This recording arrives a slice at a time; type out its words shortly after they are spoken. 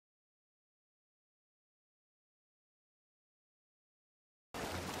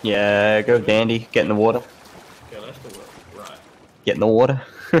Yeah, go Dandy. Get in the water. Go left or right? Get in the water.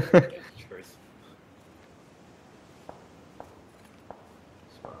 Yeah, truth.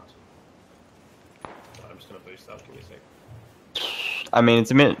 Smart. I'm just gonna boost up. Give me a sec. I mean,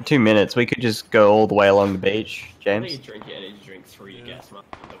 it's a minute, 2 minutes. We could just go all the way along the beach, I James. need to drink energy drink 3 gas mask.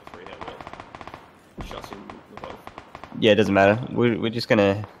 Level 3 helmet. Shots in the boat. Yeah, it doesn't matter. We're just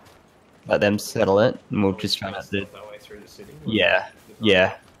gonna let them settle it, and we'll just try not to. Stealth our way through the city. Yeah,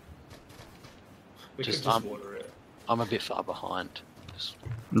 yeah. We Just, could just water it. I'm a bit far behind.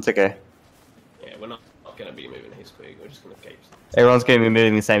 It's okay. Yeah, we're not gonna be moving his quick. We're just gonna keep. Everyone's gonna be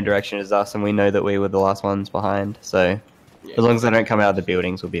moving the same direction as us, and we know that we were the last ones behind. So Yeah, as long as they don't come out of the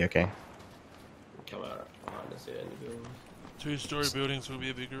buildings, we'll be okay. come out behind us, yeah, in the building. 2-story buildings will be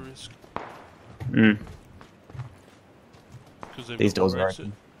a bigger risk. Mm. Because These doors are exit.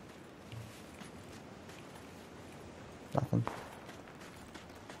 open. Nothing.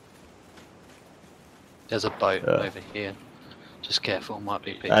 There's a boat over here. Just careful, might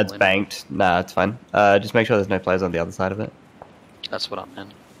be people It's in it. banked. Nah, it's fine. Just make sure there's no players on the other side of it. That's what I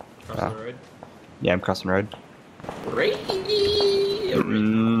meant. Crossing the road. Yeah, I'm crossing the road. No,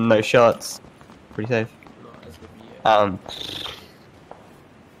 No shots. Pretty safe. that's good, yeah.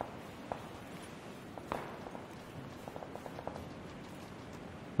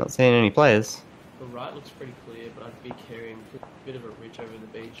 Not seeing any players. The right looks pretty clear, but I'd be carrying a bit of a ridge over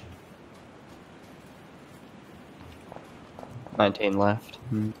the beach. 19 left.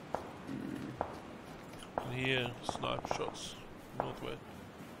 And here, sniper shots. Northwest.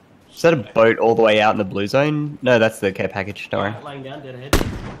 Is that a boat all the way out in the blue zone? No, that's the care package. Don't worry. Laying down, dead ahead.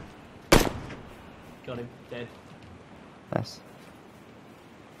 Got him, dead. Nice.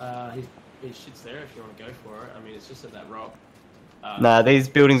 His shit's there if you want to go for it. I mean, it's just at that rock. Nah, these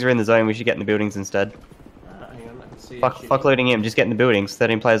buildings are in the zone. We should get in the buildings instead. Hang on, I can see Fuck looting him. Just get in the buildings.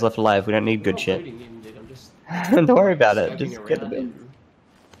 13 players left alive. We don't need good shit. Him, dude. I'm just Don't worry about it. scoping Just get the around buildings. him.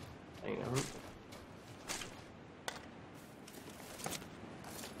 Hang on.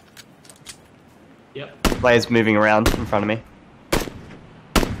 Yep, Players moving around in front of me.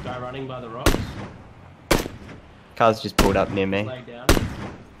 guy running by the rocks. Cars just pulled up near me. Lay down.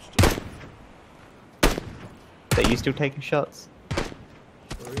 Are you still taking shots?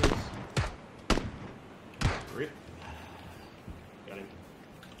 Where he is. Rip. Got him.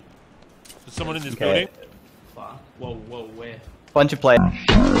 There's someone in this Okay. building. Fuck. Whoa, where? Bunch of players.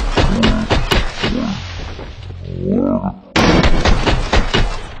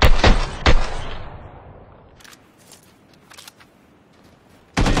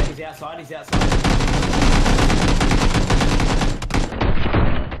 Yeah, he's outside.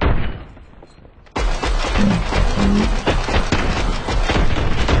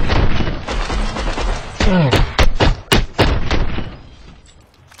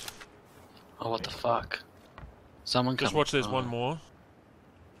 Oh, what the fuck? Someone Just come- watch, there's oh. one more.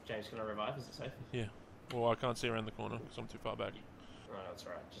 James, can I revive? Is it safe? Yeah. Well, I can't see around the corner because I'm too far back. No, that's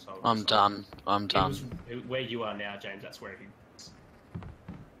alright. Just hold I'm done. I'm done. Where you are now, James, that's where he...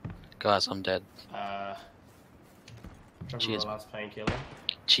 Guys, I'm dead. Dropping Cheers. my last painkiller.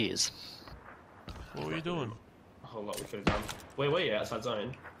 Cheers. What were you doing? A whole lot we could have done. Where were you? Outside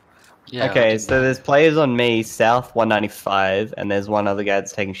zone? Yeah. Okay, so there's players on me, south 195, and there's one other guy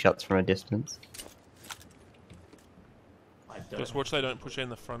that's taking shots from a distance. I don't. Just watch they don't push in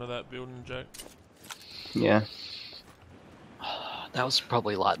the front of that building, Jack. Yeah. That was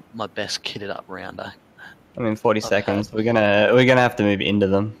probably like my best kitted up round. I mean, 40 seconds. We're gonna have to move into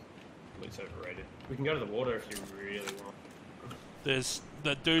them. Looks overrated. We can go to the water if you really want. There's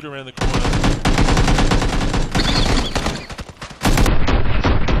that dude around the corner.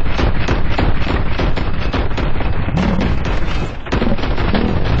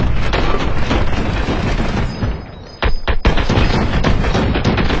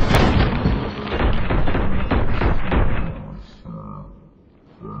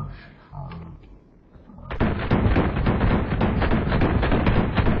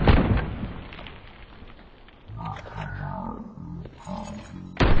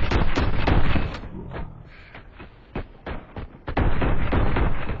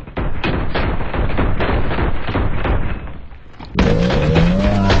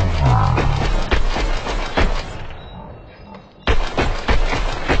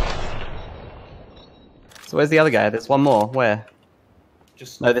 So where's the other guy? There's one more. Where?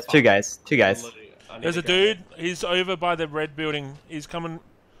 Just No, there's two guys. Two guys. There's a dude. He's over by the red building. He's coming.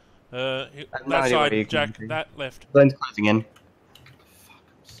 no That idea where he side, Jack. can be. That left. Zone's closing in. Fuck,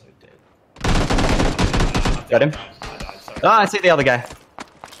 I'm so dead. Got him. I died, sorry. Oh, I see the other guy.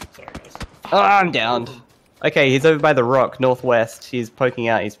 Sorry, guys. Oh, I'm downed. Okay, he's over by the rock, northwest. He's poking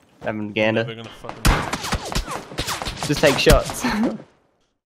out. He's having a gander. Never gonna fucking. Just take shots.